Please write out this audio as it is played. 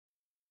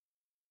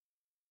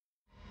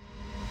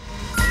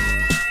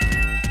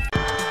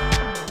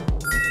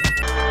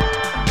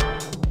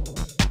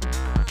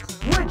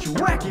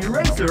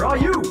Racer, are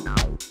you?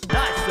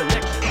 Nice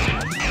selection.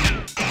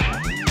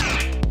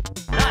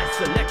 Nice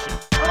selection.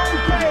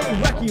 Okay,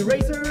 Wacky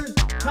Racers,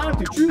 time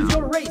to choose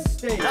your race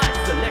stage.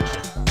 Nice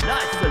selection.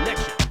 Nice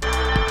selection.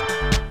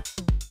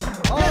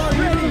 Are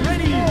you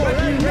ready for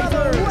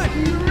another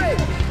Wacky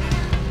Race?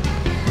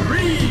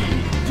 3,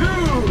 2,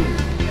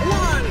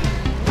 1,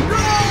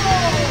 go!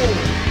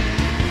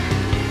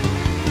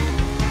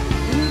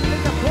 You need to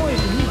make a point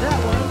to need that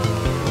one.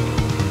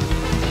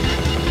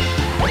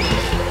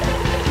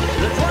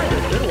 The driver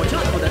better watch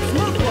out for that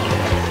smoke bomb.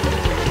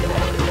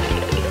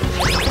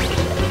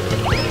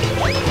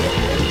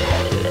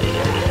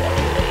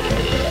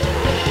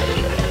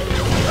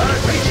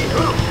 Crazy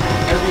group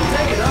has been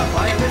taken up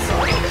by a missile.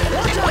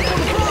 Watch out for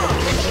the bomb.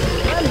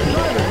 And the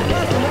driver is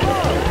blasting the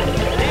bomb.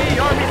 The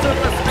Army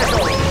Super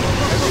Special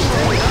has been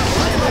taken up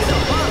by a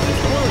missile. Bomb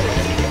exploded.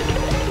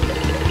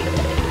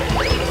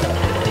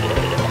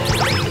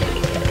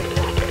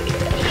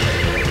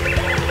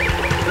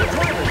 The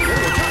driver better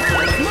watch out for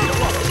that smoke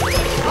bomb.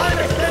 Time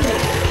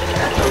extended.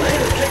 At the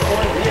latest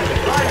checkpoint, we have the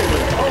drivers in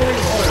the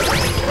following order.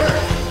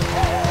 First,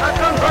 a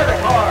converter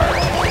car.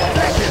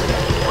 Second,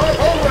 a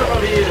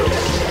overview.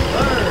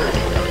 Third,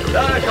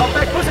 the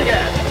compact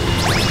pussycat.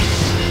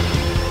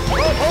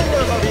 A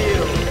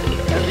overview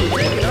has been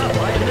taken up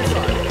by a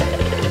missile.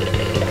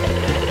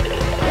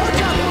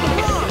 Watch out for the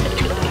bomb.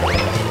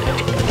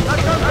 A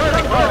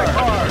converter car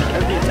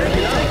has been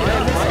taken up by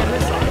a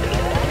missile.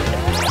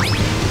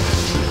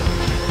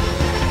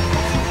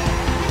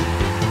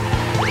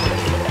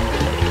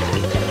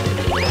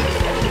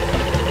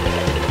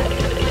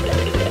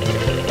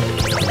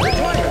 The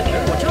driver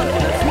better watch out for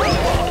that smoke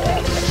bomb.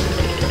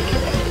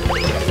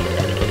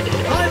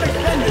 Time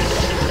extended.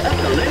 At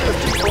the latest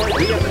checkpoint,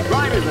 we have the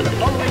drivers in the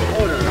following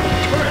order.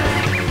 First,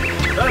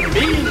 the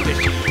Mean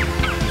Machine.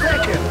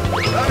 Second,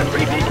 the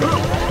Creepy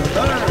Group.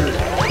 Third,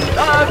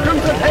 the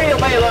Crimson Tail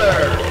Mailer.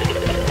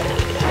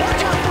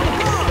 Watch out for the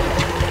bomb.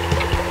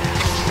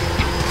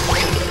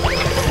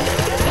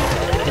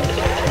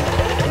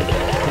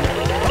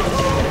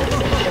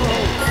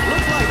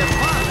 Looks like the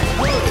bomb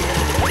exploded.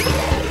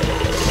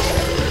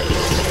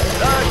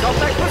 The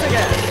Compact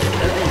Pussycat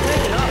has been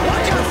taken up.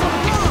 Watch out for the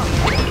bomb.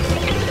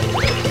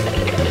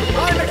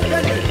 Time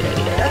extended.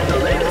 At the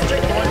latest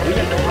checkpoint, we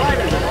have the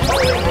drivers in the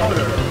following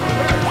order.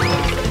 First,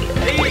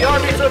 the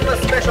Army Super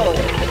Special.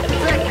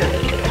 Second,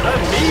 the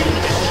Mean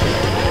Machine.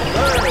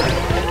 Third,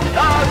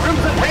 the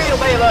Crimson Tail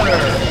Mailer.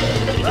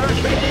 The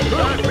Creepy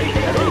Group has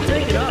been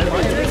taken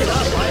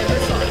up by a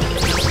missile.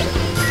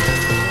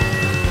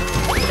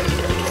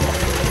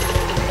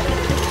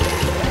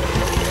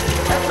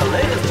 At the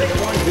latest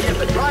checkpoint, we have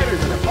the drivers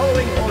in the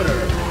following order.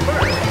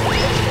 First,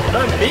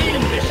 the Mean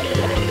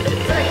Machine.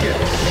 Second,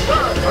 the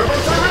Turbo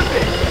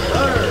Terrific.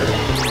 Third,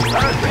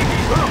 the Creepy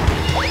Group.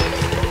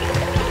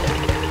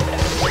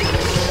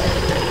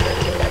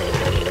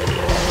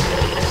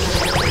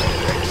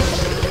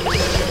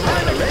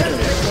 At the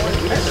latest checkpoint,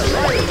 we have the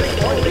latest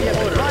checkpoint, we have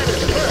the drivers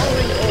in the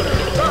following order.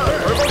 The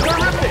Turbo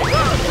Terrific.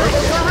 The Turbo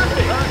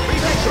Terrific. The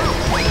Creepy Group.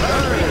 The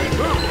Creepy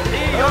Group.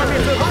 The Army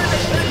Super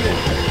Special.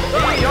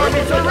 The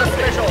Army Super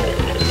Special.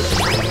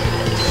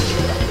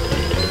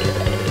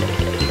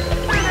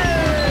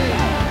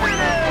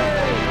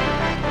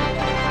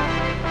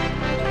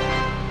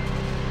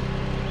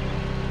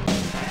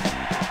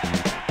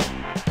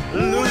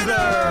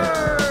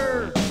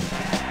 Loser!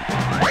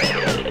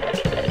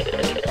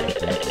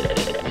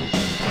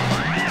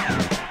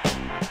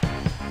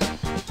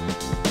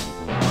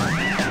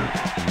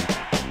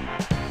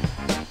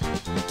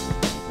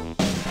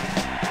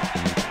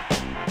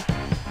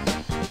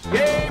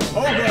 Game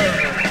over!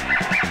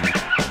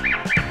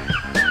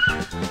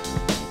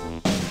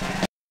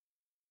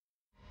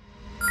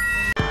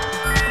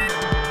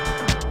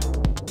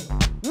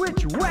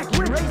 Which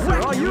Wacky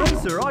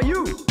Racer are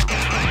you?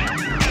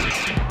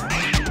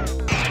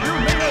 You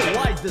made a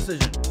wise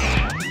decision.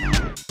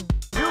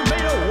 You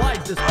made a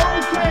wise decision.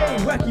 Okay,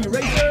 Wacky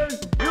Racers,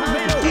 you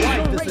made a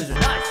wise decision.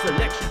 Nice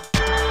selection.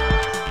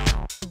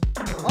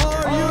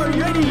 Are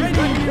you ready,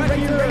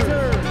 Wacky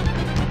Racers?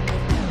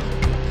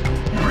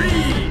 3,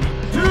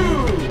 2,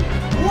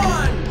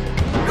 1,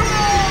 go!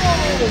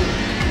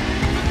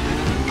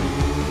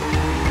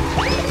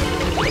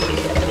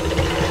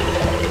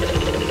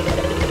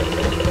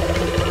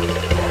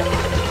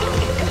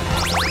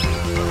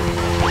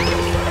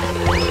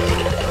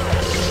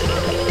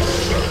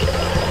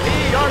 The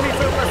Army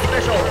Super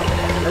Special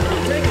has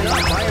been taken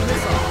up by a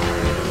missile.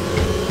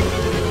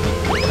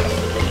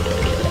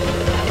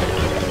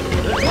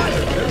 The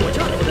driver better watch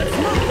out for that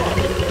smoke bomb.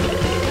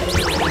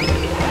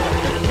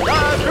 The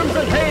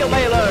Crimson Tail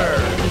Mailer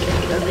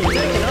has been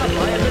taken up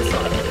by a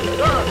missile. The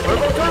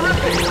Turbo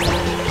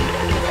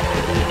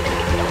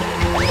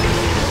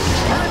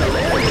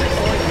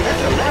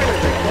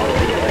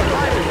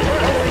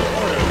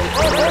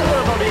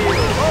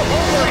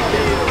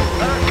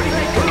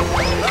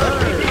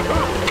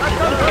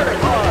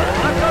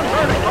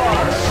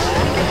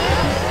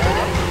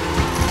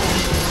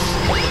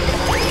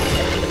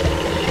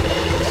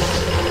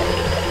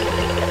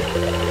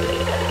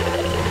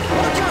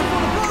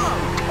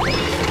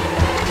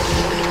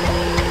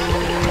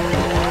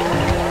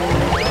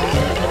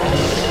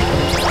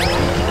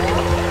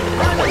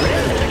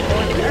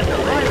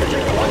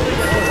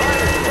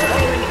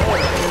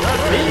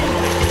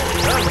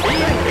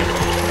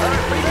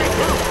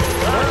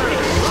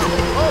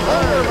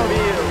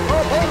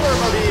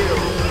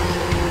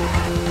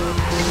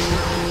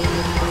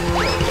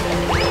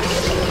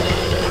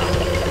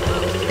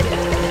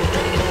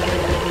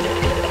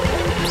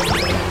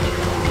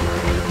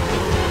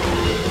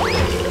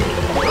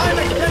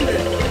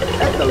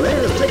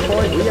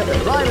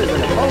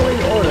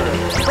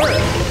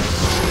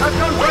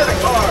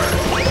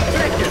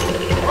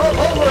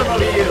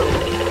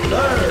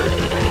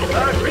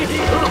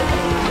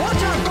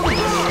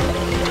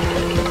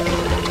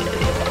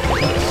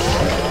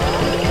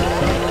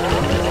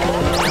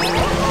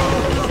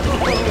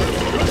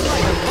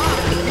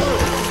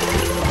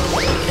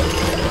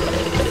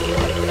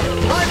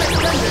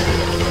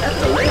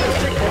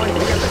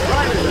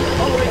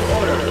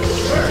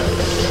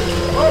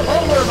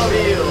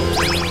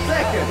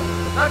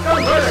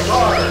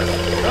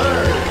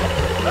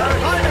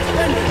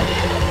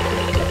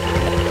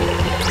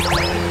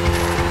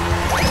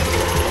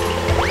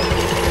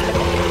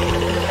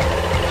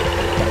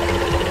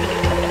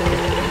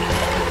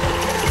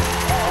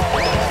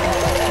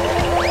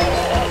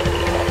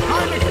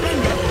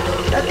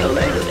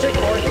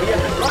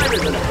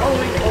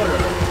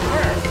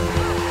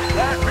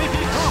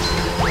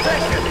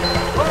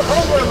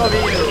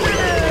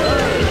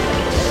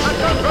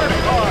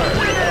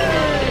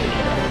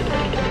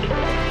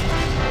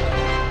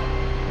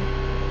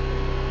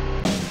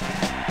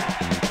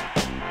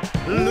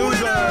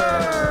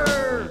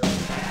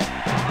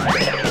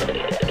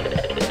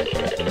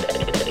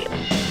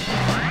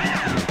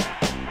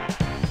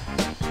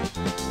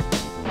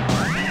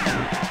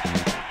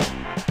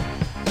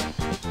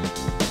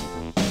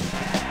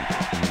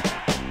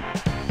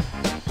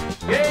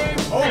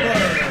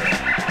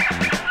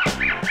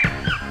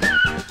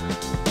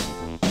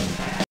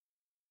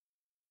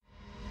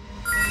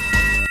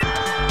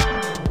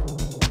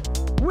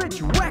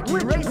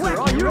racer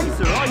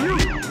are you?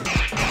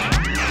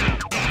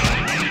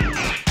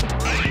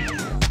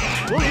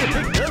 Will you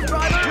pick this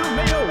driver? You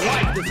made a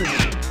wise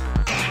decision.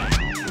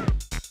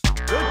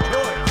 Good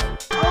choice.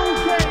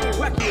 Okay,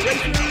 Wacky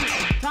Racers,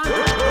 time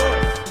for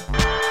choice.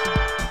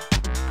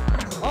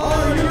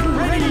 Are you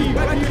ready,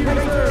 Wacky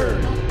Racers?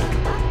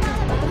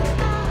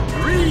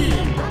 3,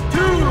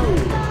 2,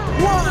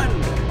 1,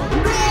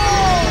 go!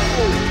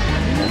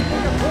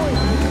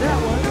 That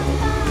one.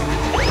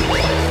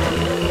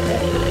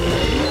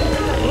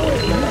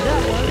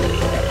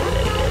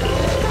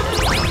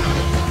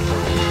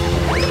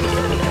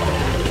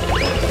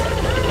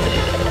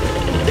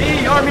 The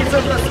Army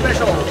Super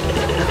Special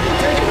has been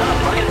taken up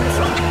by a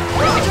missile.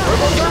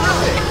 Turbos are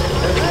nothing.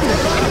 Has been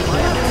taken up by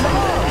a missile.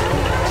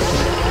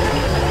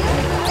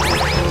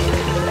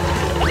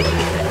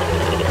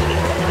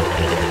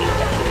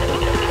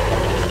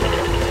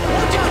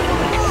 Watch out for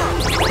the bomb!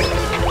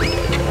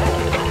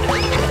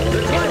 The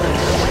driver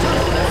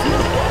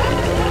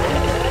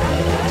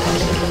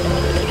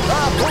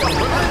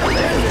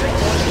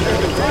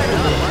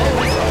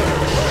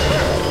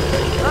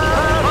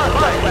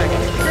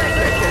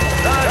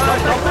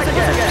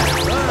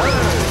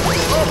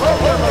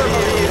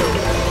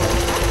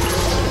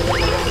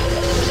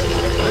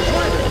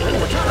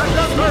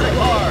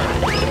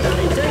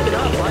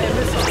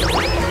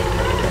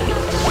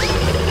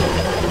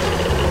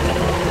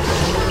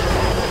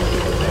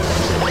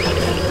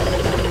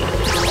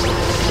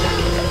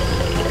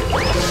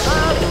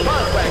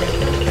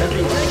has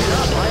been taken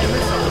up by a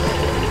missile.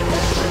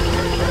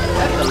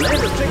 At the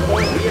landing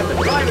checkpoint, we have the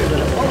drivers in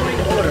the following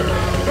order.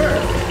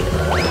 First,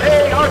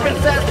 A.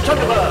 Arkansas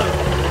Chuckabug.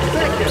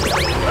 Second,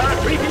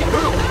 Creepy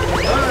Group.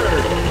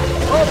 Third,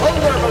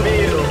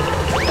 Polarmobile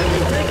has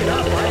been taken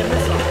up by a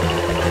missile.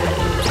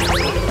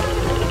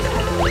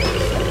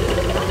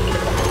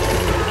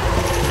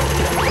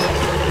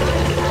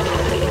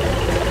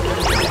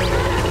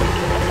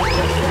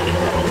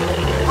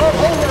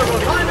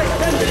 Polarmobile time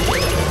extended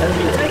has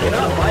been taken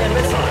up by a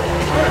missile.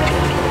 First,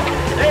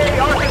 A.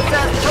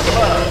 Arkansas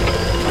Chuckabug.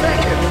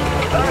 Second,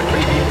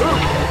 Creepy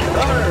Group.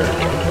 Third,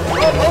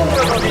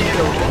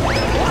 Polarmobile.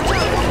 Watch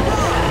out for the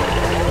bomb!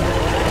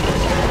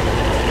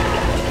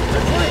 The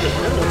driver's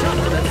been watch out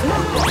for that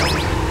smoke bomb.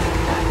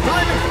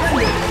 Time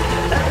extended.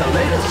 At the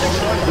latest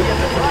checkpoint, we have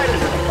the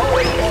drivers in the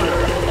following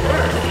order.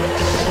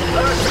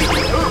 First,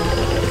 Creepy Group.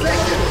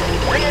 Second,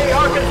 A.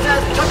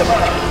 Arkansas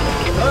Chuckabug.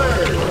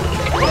 Third,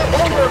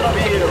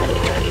 Polarmobile.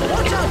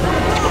 Watch out for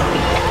the bomb!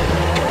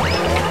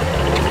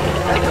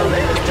 At the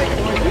latest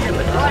checkpoint, we have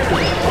the drivers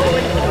in the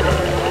following order.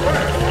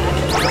 First,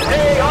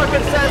 A.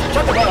 Arkansas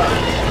Chuckabug.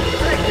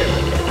 Second,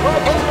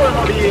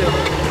 Polarmobile.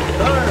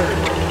 Third,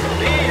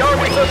 the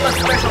Army Super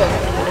Special.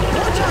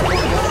 Watch out for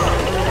the bomb!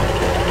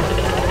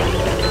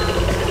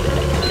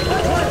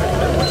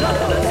 Watch out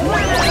for the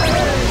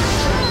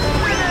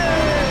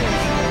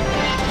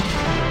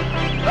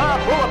The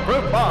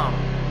bulletproof bomb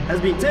has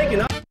been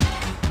taken up.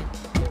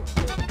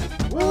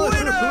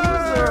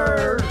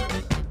 Winner!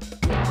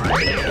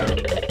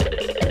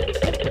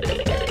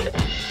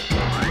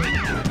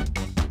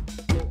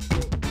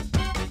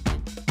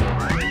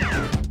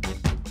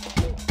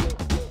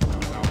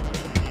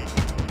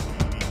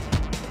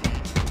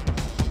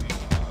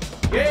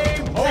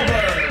 Game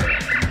over!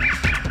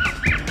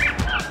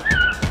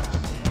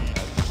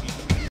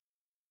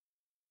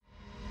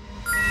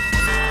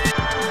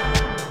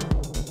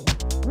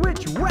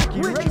 Which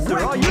Wacky Racer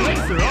are you?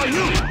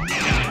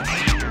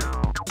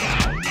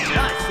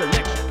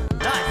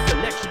 Nice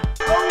selection.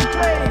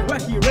 Okay,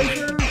 Wacky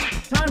Racers,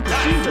 time to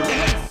choose your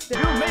race.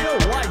 You made a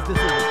wise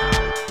decision.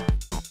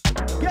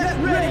 Get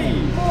ready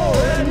for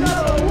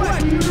another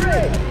Wacky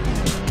Race!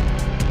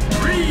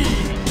 3,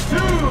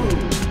 2,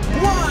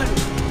 1,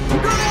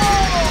 go!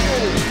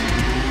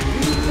 You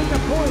need to take a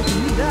point to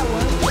use that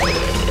one.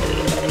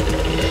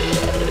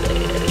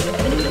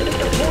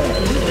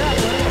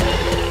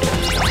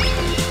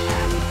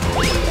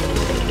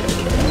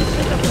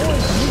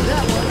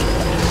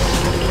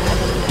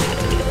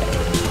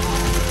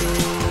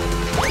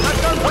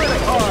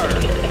 Car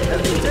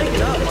has been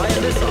taken up by a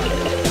missile.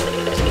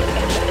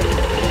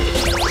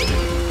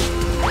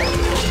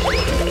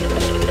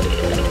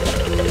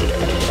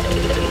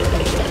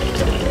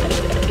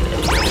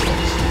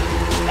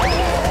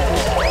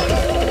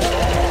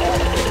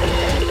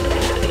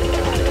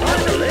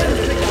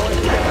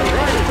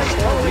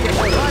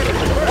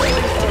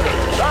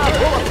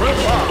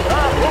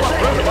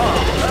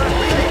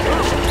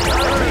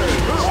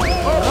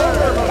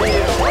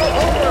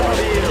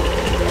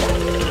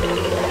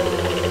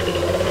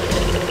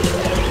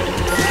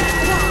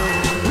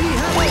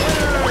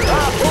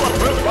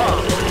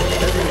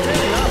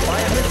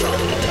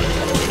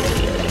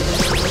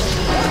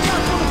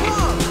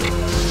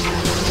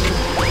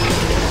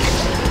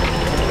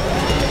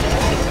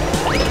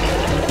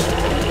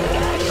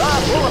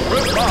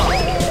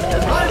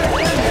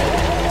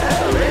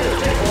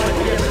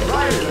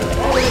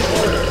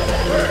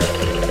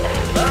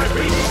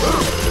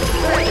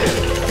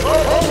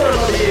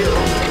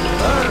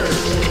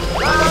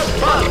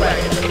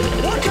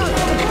 Watch out!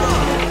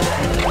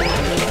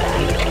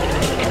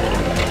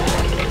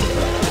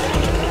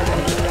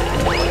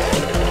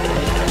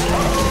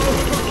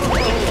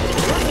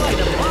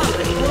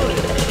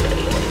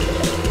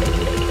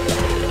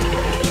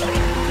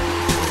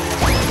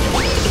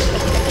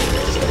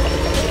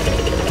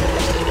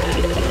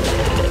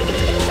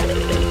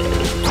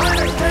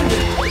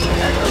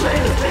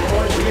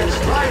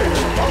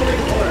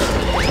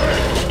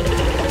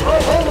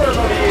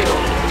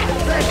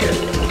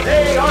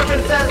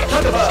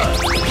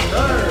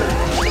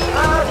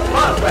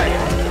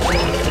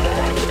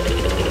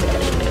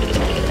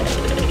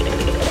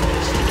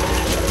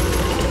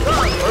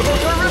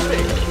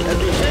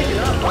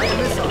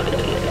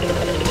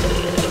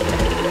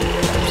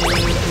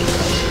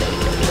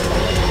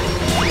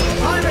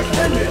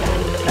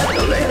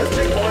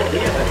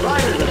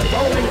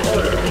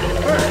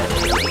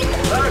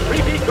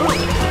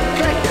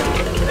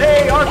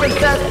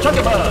 Arkansas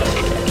Chuckabug.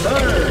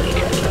 Third,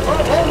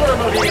 a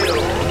Bowlermobile.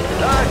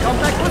 The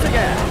Compact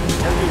Pussycat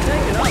has been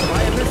taken up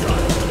by a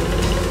missile.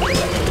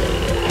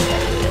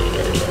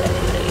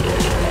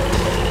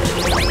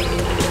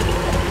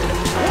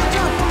 Watch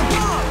out for the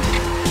bomb!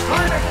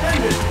 Time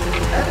extended.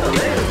 At the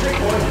latest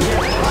checkpoint, we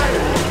have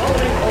riders in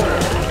following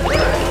order.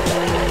 First,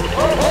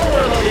 a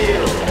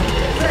Bowlermobile.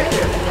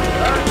 Second,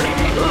 a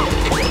Creepy Group.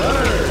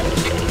 Third,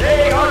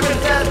 a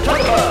Arkansas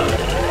Chuckabug.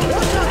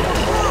 Watch out for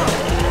the bomb!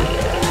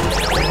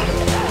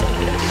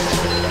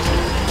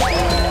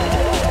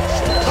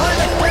 Time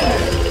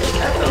extended.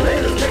 At the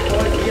latest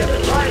checkpoint, we have the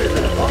riders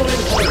in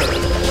following order.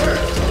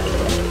 First,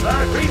 a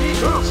Creepy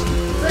Group.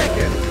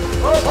 Second,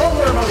 a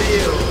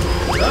Bowlermobile.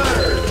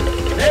 Third,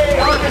 a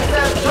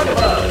Arkansas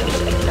Chuckabug.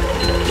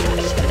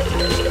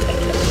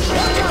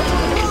 Watch out for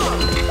the bomb!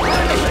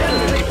 At the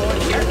latest checkpoint,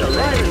 we have the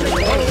riders in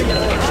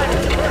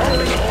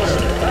following order.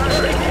 A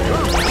Creepy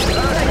Group.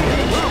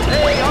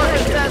 A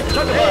Arkansas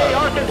Chuckabug. A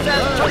Arkansas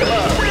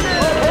Chuckabug.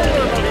 A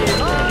Bowlermobile.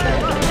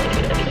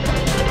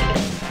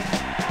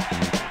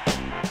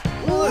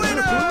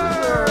 Winner!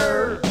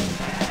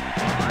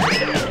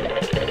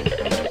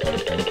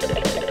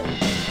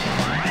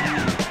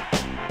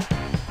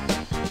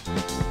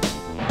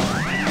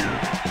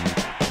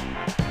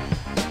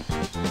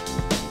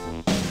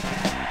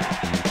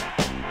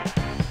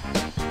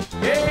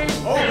 Game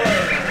over.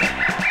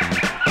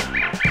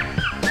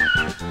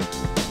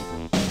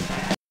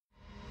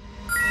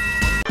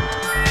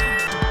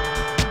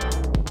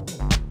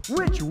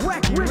 Which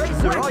wacky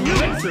racer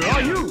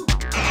are you?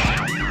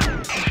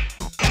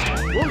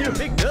 Will you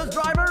pick this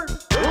driver?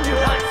 Will you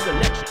like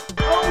selection?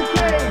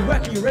 Okay,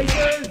 wacky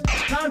racers,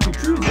 time to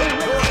choose your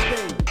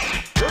race.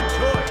 Good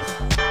choice.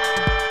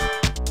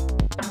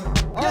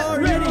 Are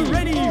you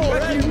ready,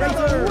 wacky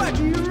racer?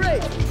 Wacky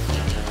race.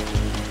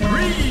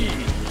 3,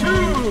 2,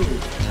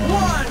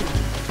 1,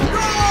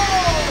 go!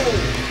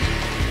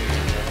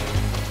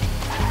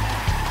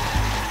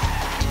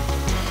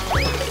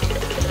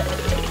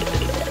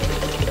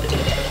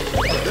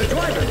 The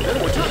driver's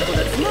gonna watch out for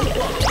that smoke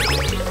bomb.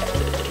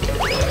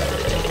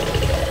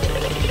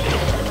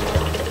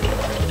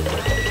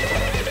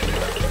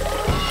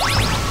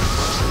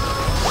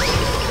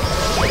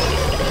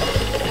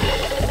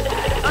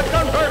 A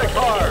converter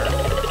car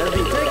has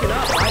been taken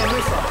out by a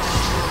missile.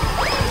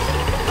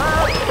 A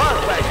bus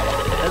wagon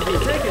has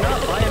been taken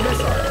out by a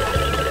missile.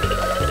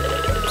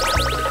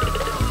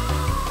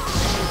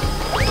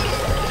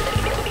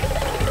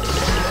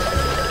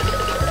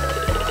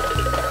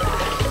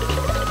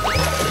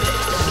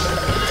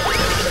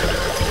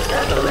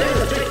 At the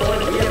latest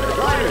checkpoint, we have the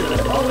riders in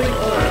the following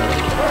order.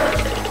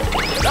 First,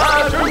 the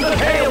Crimson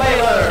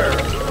Haywailer.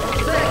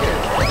 Second,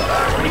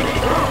 the Creepy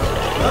Group.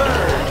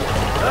 Third,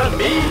 the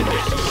Mean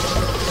Machine.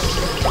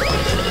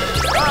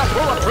 A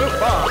bulletproof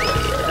bomb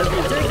has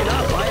been taken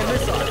out by a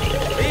missile.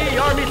 The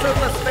Army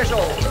Surplus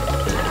Special.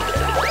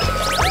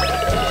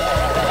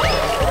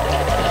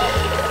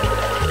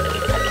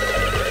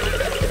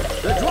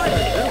 The driver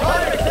and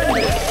rider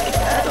extended.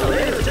 At the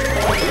latest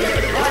checkpoint, we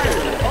have the riders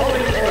in the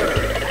following order.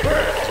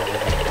 First,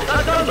 a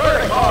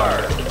converter car.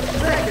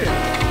 Second,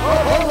 a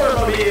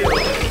Bowlermobile.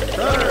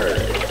 Third,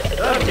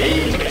 the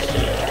Mean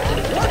Machine.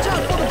 Watch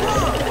out for the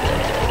bomb!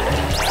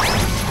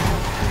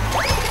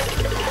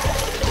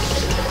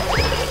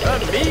 The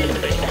Mean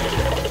Machine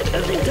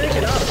has been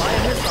taken out by a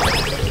missile.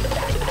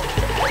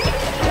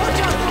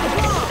 Watch out for the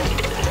bomb!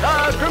 The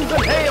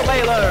Crimson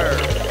Haywailer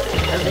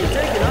has been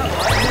taken out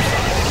by a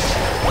missile.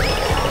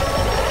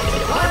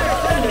 Time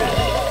extended.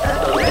 At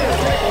the latest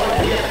checkpoint,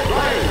 we have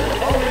riders in the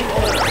following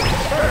order.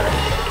 First,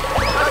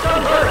 a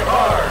converter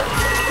car.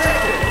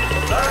 Second,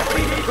 the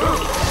Creepy Group.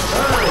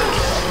 Third,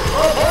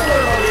 a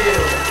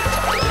Bowlermobile.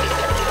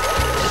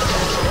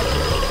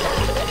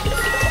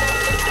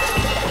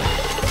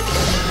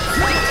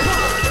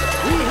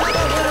 We have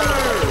a winner!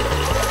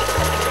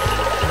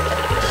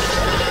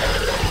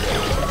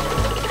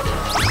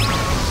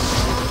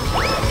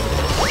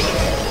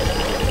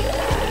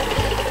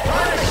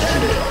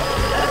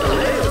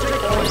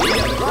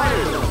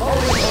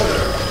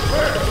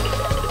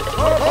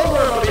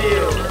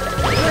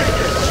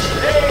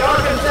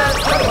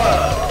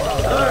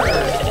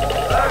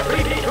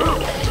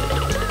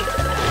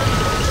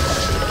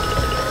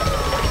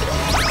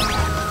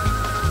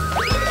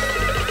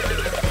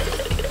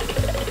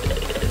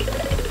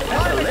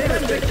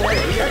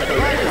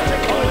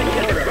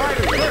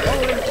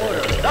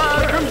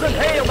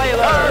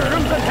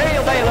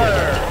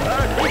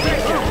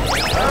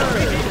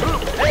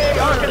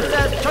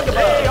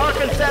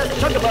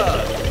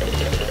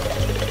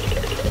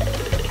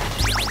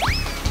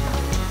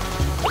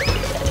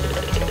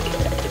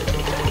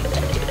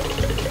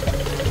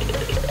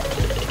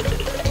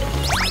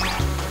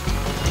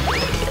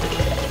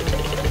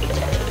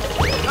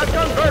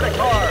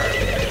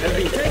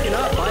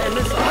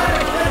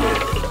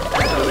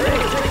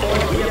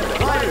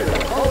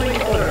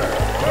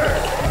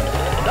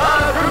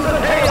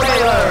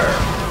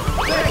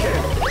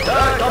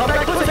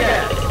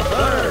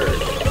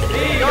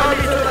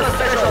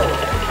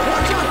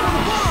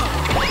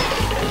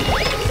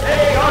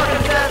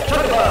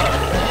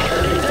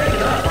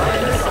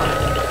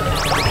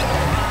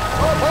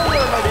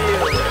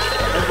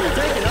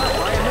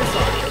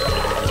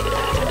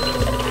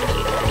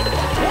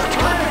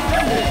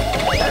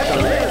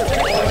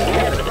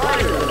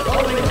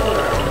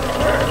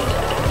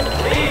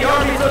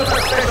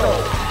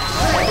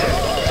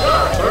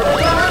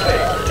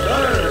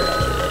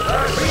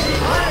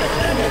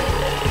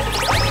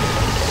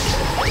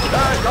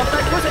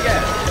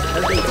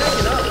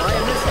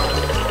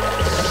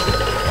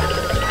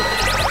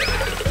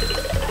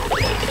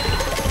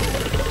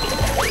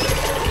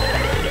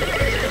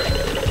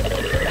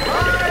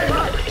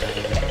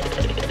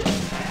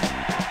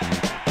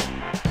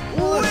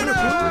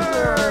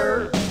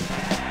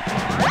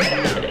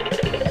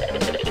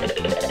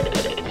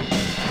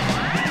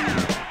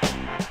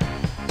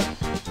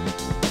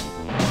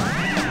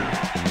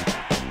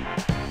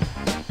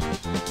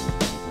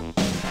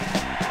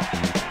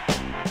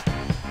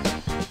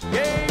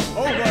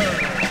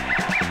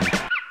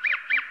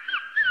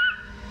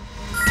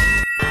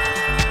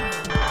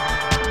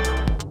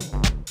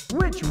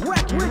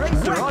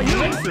 Racer, are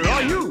you? Racer,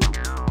 are you?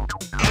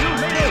 You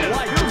made a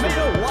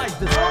wise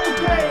decision.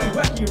 Okay,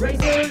 Wacky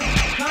Racers,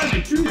 time to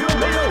choose your You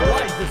made a racer.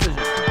 wise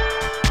decision.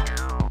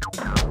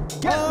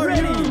 Get Are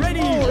ready, you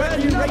ready,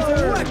 Wacky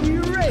Racer? Wacky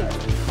Race.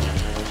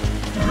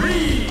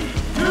 3,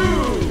 2,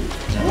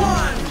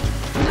 1,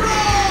 go!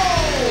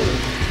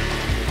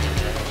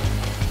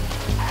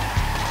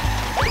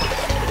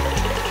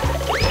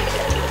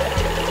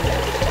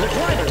 The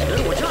drivers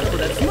better watch out for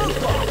that smoke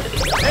bomb.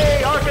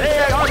 Hey, Arkansas,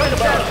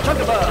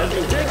 As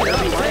you take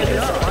it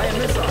up by a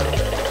missile.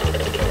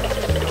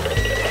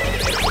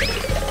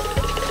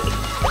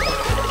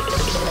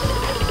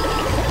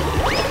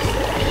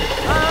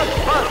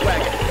 Bus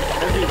wagon.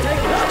 As you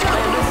take it up by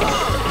a missile.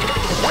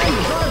 Find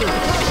the drivers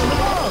to on the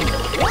bomb.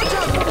 Watch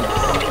out for the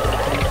bomb.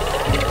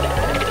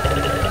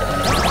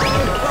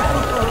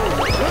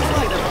 Looks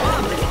like the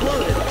bomb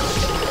exploded.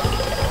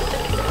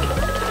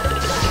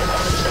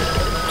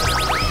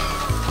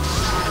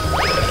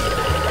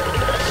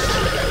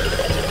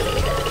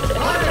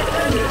 Fire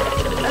attendant.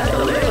 At the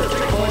latest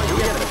checkpoint,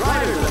 we have the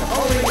drivers in the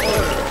following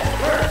order.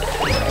 First,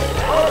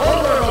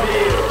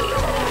 Oldsmobile.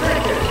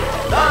 Second,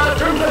 the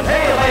Crimson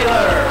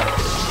Haylater.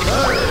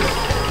 Third,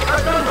 the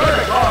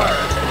Converter Car.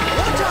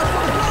 Watch out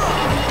for the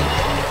bomb.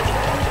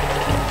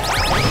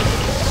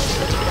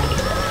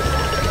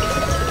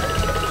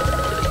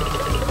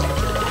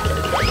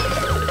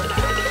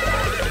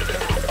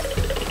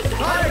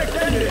 Fire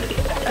attendant.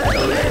 At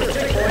the latest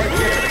checkpoint,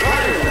 we have the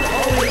drivers in the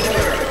following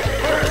order.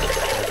 First,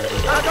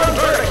 the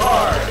Converter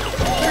Car.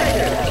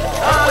 Second,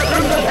 the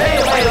Crimson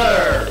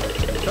Haylater.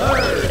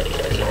 Third,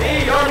 the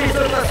Army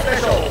Super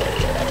Special.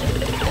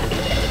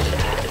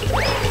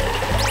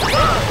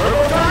 The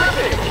Turbo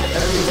Traffic.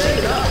 As we take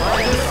it up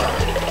by a missile.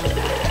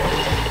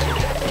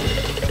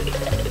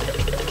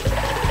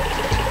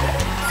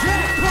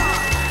 Jackpot!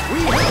 We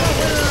have a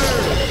winner!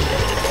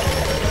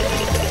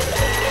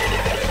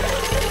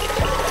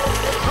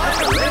 At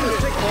the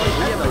latest checkpoint,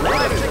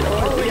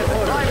 we have the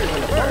drivers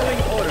in the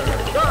following order.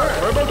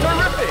 Turbo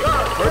Terrific.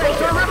 Turbo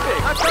Terrific.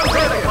 The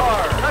Converter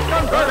Car. The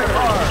Converter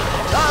Car.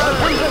 The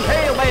Crimson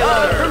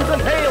Haylater. The Crimson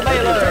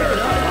Haylater.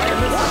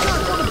 Watch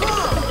out for the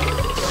bomb!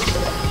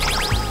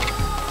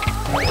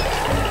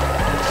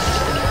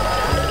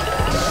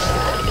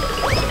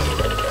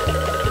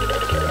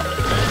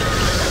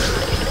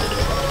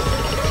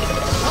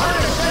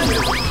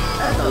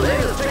 At the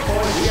latest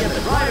checkpoint, we have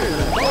the drivers in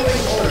the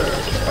following order.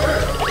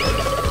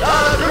 The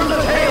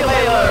Crimson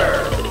Haylater.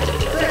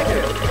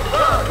 Second,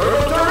 the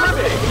Turbo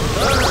Terrific.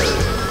 Third,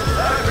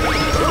 the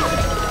Greedy Coupe.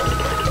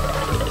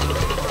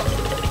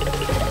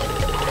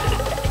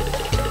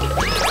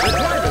 The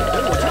drivers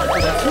better watch out for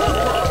that smoke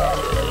bomb.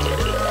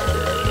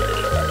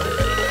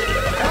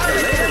 At the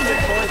latest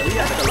checkpoint, we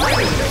have the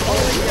drivers in the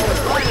following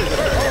order.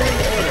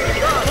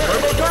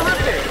 Turbo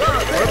Terrific.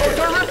 Turbo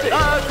Terrific.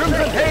 The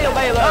Crimson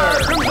Haylater.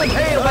 The Crimson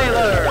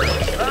Haylater.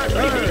 The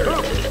Greedy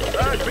Coupe.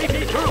 The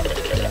Greedy Coupe.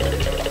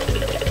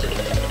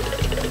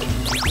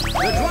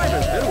 The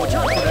drivers better watch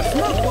out for that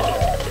smoke bomb.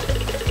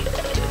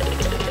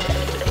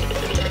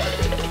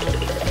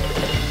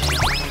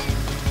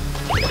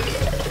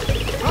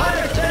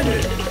 Fire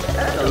attendant.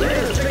 At the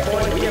latest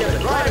checkpoint, we have the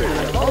drivers in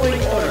the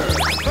following order.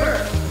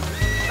 First,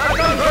 the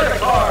Converter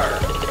Car.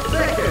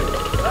 Second,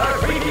 the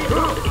Greedy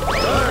Coupe.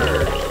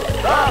 Third,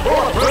 the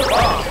Bulletproof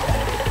Bomb.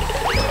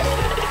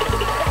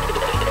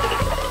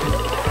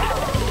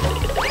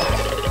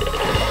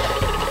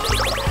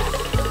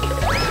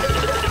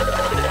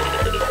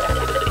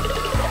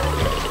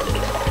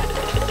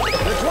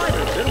 The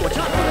drivers better watch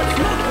out for that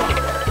smoke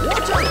bomb.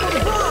 Watch out for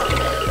the bomb.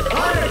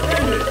 Fire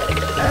attendant.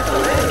 At the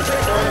latest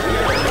checkpoint, we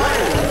have the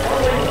drivers in the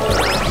following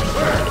order.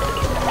 First,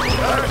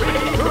 the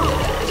Greedy Coupe.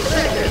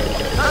 Second,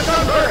 the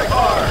Converter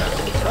Car.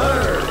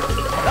 Third,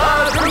 the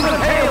Crimson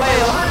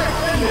Haylater. Fire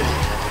attendant.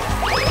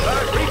 The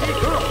Greedy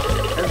Coupe.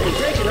 Has been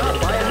taken up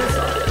by a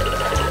missile.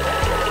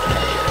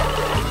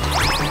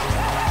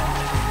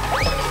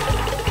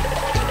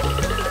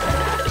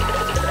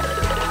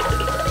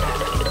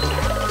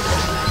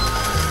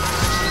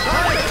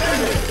 Fire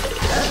attendant.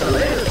 At the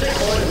latest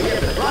checkpoint, we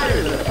have the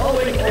drivers in the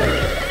following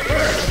order.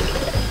 First,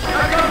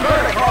 the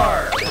Converter Car.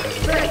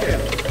 Second,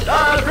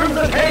 the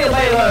Crimson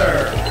Haylater.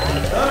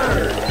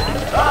 Third,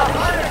 the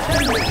Fire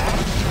attendant.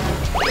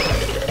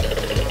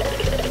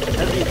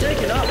 Has been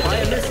taken up by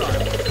a missile.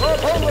 The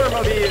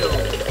Polarmobile.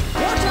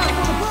 Watch out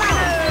for the bomb!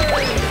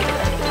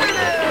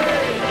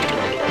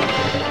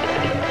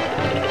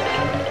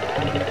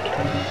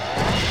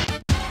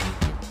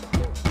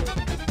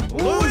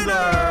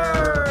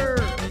 Loser!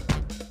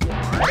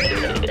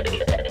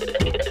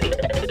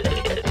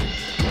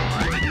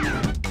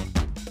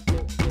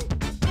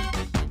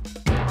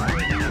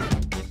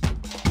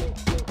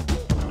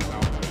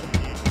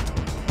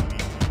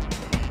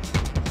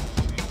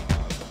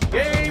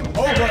 Game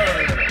over!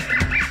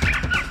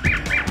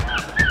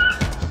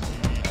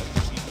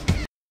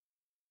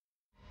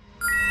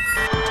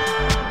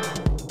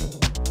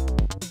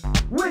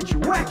 Which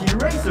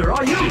Wacky Racer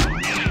are you?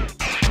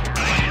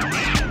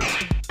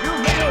 You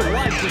made a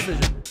wise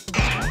decision.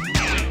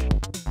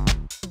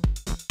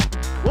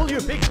 Will You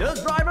pick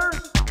this driver?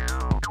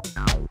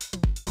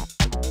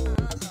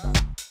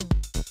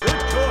 Good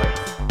choice.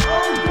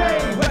 Okay,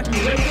 Wacky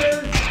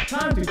Racers,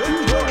 time to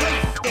choose your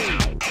race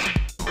stage.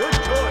 Good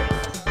choice.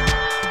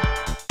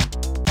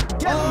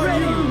 Get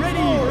ready,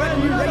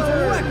 Wacky Racer.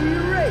 Wacky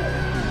Race.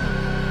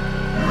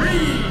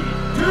 3,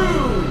 2,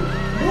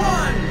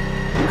 1,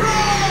 go!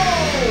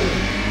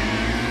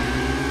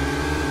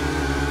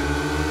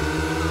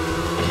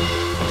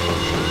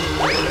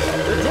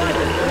 The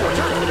driver will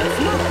touch the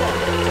smoke bomb.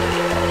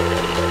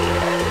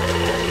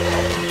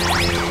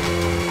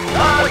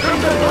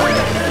 Crimson Boy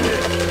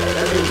extended.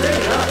 As you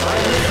take up by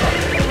his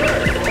side.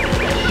 First,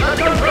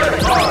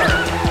 Prehistoric Cup.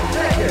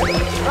 Second,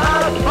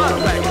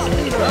 Prospect.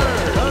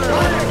 Third,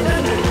 Line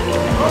extended.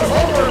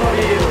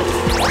 Overmobile.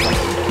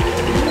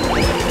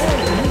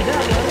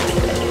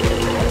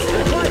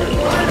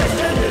 Line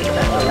extended.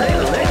 The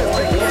latest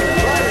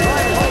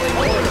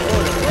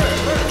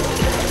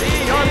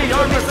The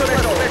Army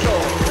Special.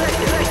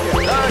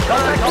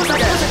 Comes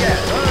again.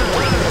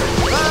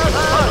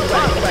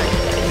 Prospect.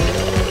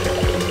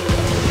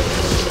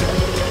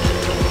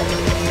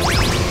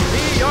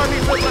 Army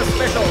Surplus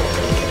Special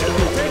has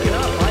been taken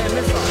up by a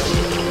missile.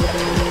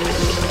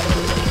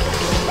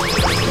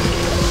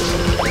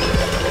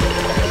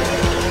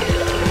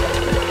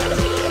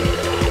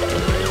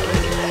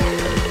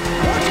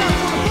 Watch out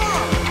for the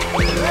bomb!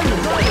 Then the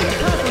driver is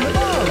passing the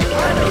bomb!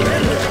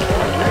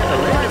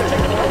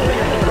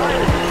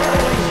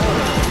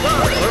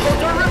 Turbo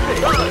terrific!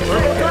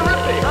 Bulletproof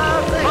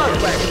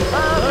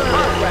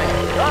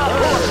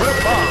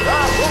bomb!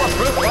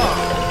 Bulletproof bomb!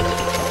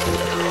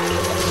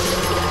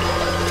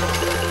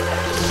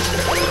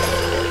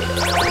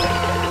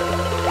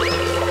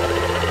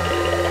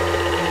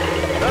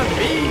 The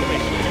beam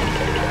machine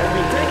has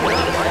been taken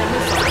up by a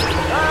missile.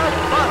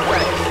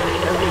 Prospect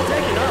has been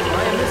taken up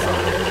by a missile.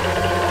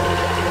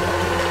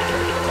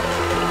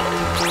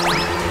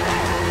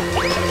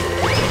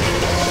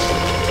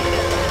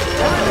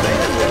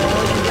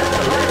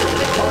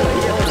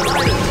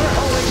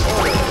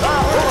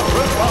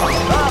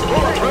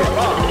 Bulletproof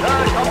bomb. The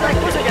compact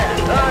push again.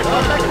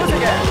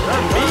 The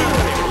beam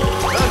machine.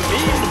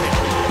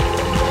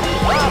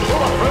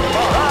 Bulletproof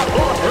bomb.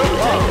 Bulletproof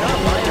bomb.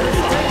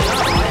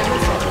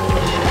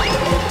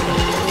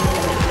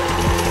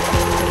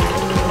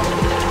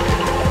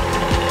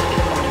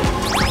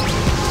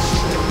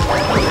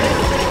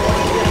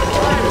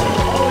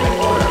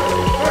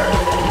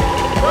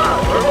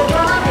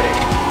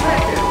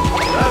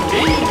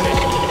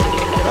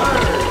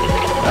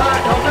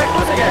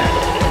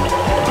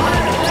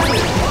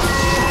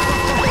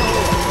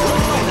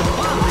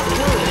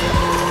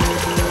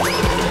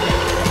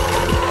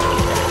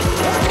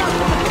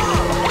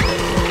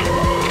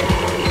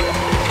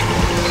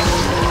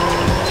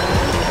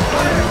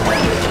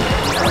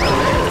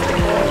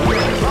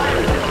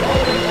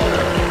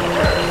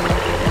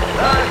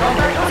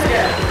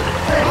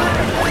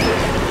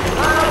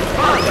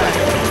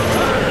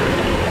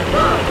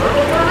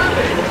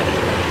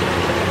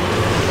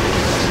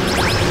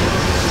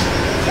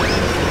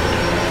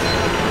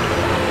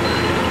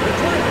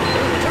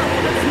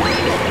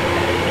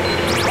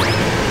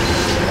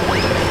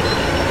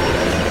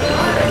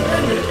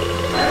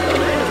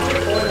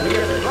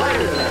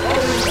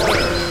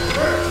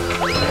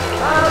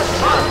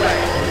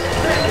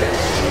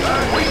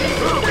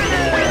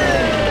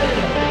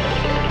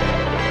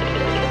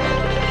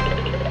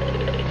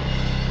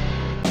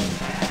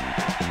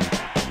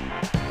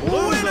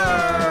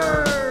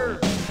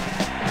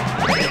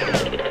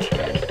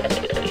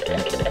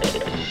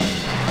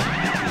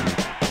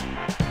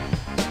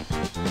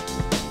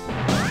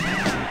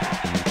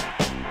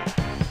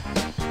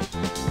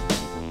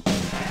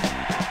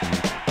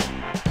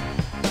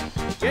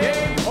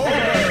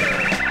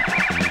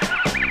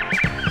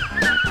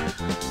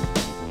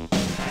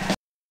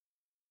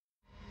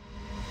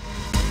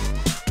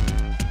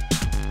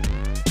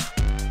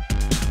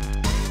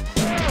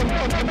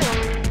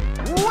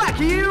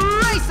 Wacky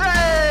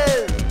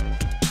Races!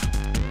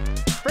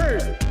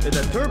 First is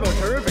the Turbo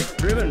Terrific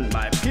driven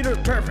by Peter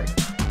Perfect.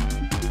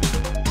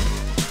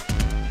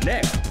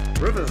 Next,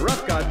 Rufus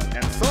Rough Cut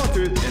and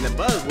Sawtooth in the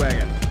Buzz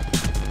Wagon.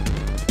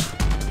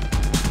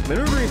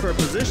 Maneuvering for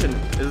position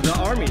is the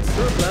Army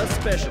Surplus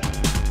Special.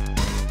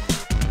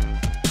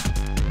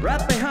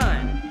 Right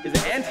behind is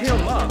the Anthill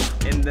Mob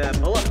in the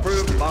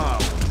Bulletproof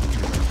Bomb.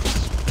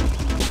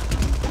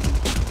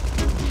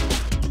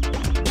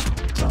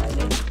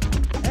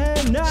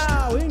 And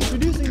now,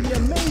 introducing the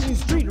amazing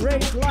street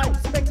race light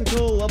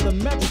spectacle of the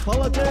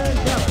Metropolitan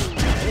Cup.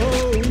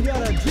 Oh, we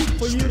got a treat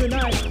for you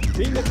tonight.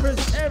 Being the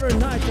first ever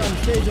night on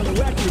stage on the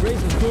Wacky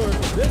Races tour,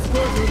 this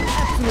course is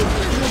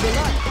absolutely pure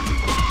delight.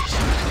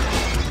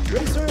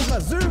 Racers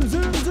must zoom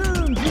through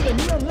the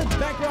neon lit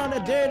background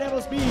at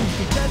daredevil speed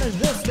to challenge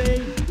this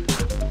stage.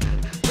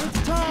 It's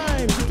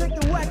time to take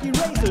the Wacky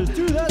Racers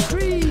to the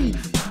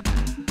streets.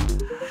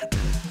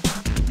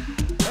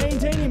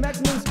 Maintaining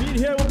maximum speed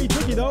here will be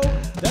tricky though.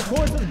 That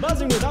course is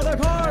buzzing with other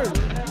cars.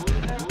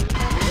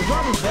 The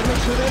drivers better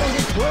make sure they don't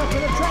get caught up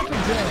in a traffic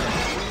jam.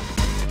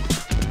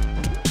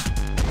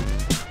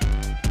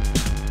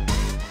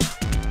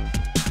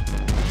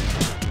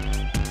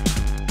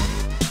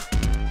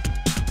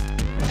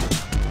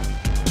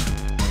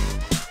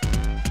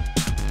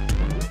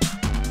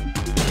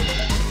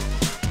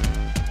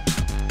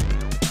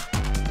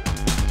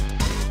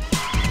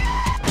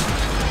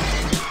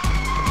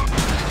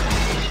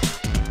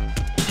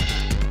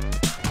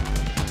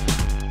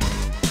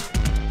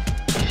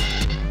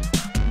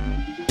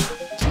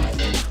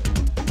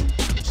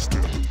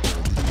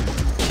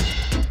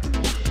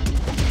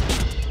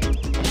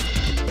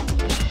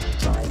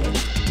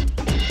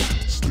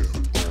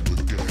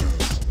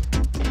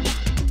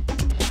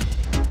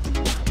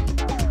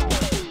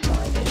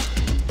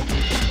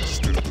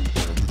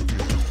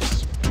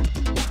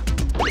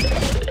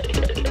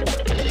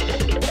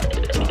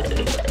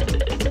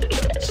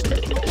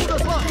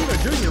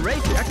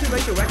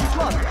 the Wacky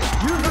Cup.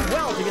 Use it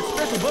well to get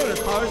special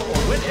bonus powers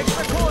or win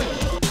extra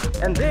coins.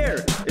 And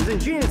there is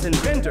ingenious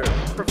inventor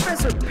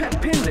Professor Pet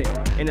Pending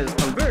in his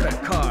converter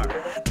car.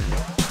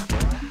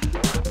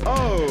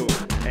 Oh,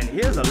 and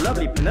here's a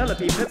lovely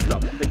Penelope pit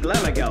stop, the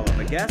glamour gal of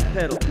the gas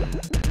pedal.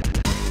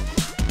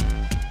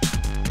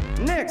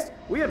 Next,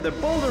 we have the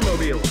Boulder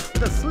Mobile with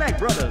the Slack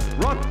Brothers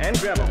Rock and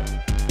Gravel.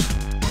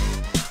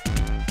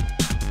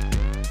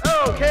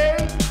 Okay,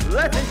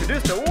 let's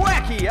introduce the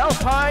Wacky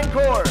Alpine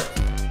course.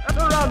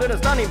 Surrounded in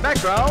stunning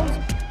backgrounds,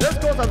 this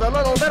course has a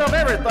little bit of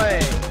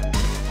everything.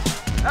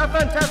 A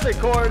fantastic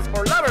course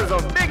for lovers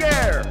of big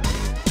air.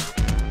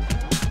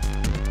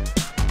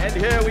 And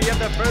here we have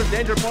the first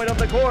danger point of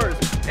the course.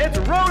 It's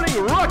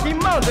rolling Rocky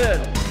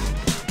Mountain.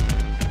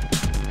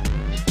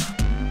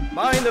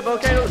 Mind the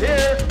volcanoes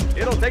here.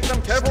 It'll take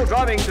some careful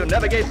driving to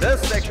navigate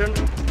this section.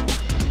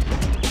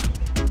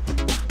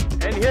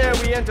 And here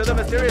we enter the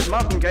mysterious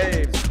mountain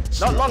caves.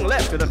 Not long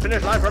left to the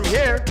finish line from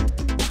here.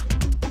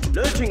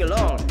 Lurching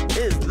along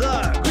is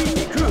the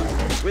Creepy Crew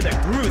with a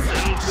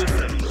gruesome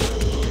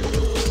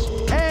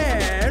twosome.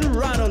 And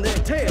right on their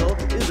tail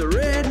is the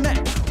Red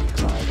Max.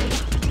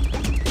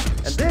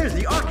 And there's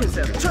the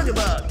Arkansas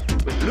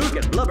Chuggabug with Luke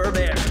and Blubber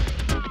Bear.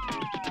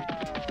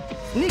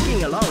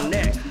 Sneaking along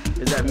next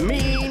is a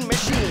mean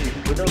machine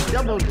with those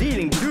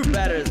double-dealing Drew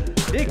batters,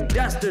 Dick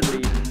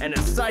Dastardly and a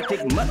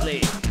sidekick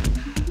Muttley.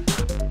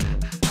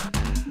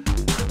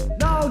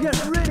 Now get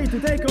ready to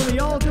take on the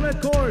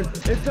ultimate course.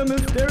 It's the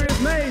mysterious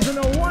maze and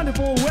a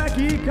wonderful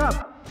Wacky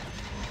Cup.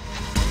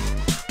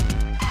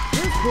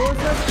 This course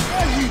has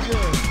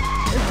everything.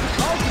 It's the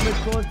ultimate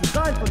course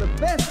designed for the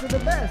best of the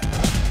best.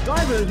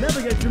 Drivers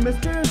navigate through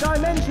mysterious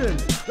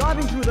dimensions,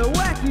 driving through the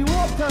wacky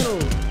warp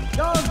tunnels,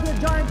 dodge the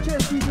giant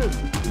chess pieces,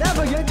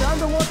 navigate the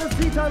underwater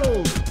sea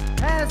tunnels,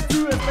 pass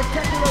through a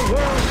spectacular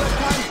world where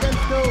time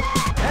stands still,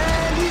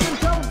 and even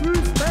travel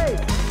through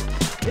space.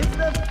 It's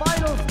the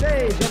final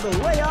stage of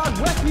the Way Out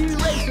Wacky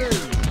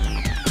Races.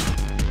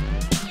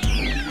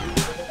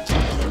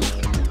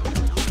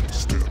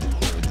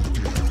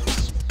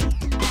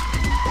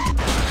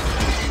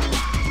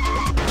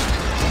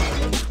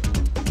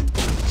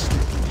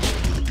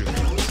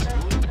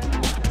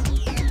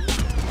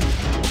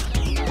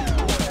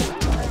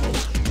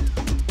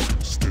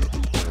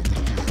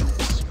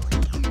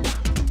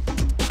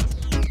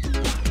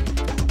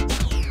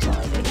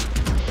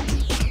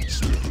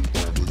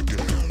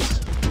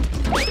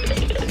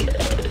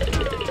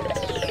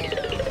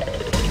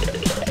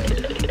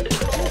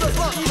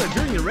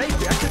 Race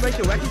to activate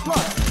the Wacky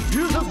Cup.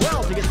 Use it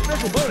well to get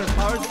special bonus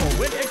powers or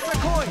win extra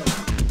coins.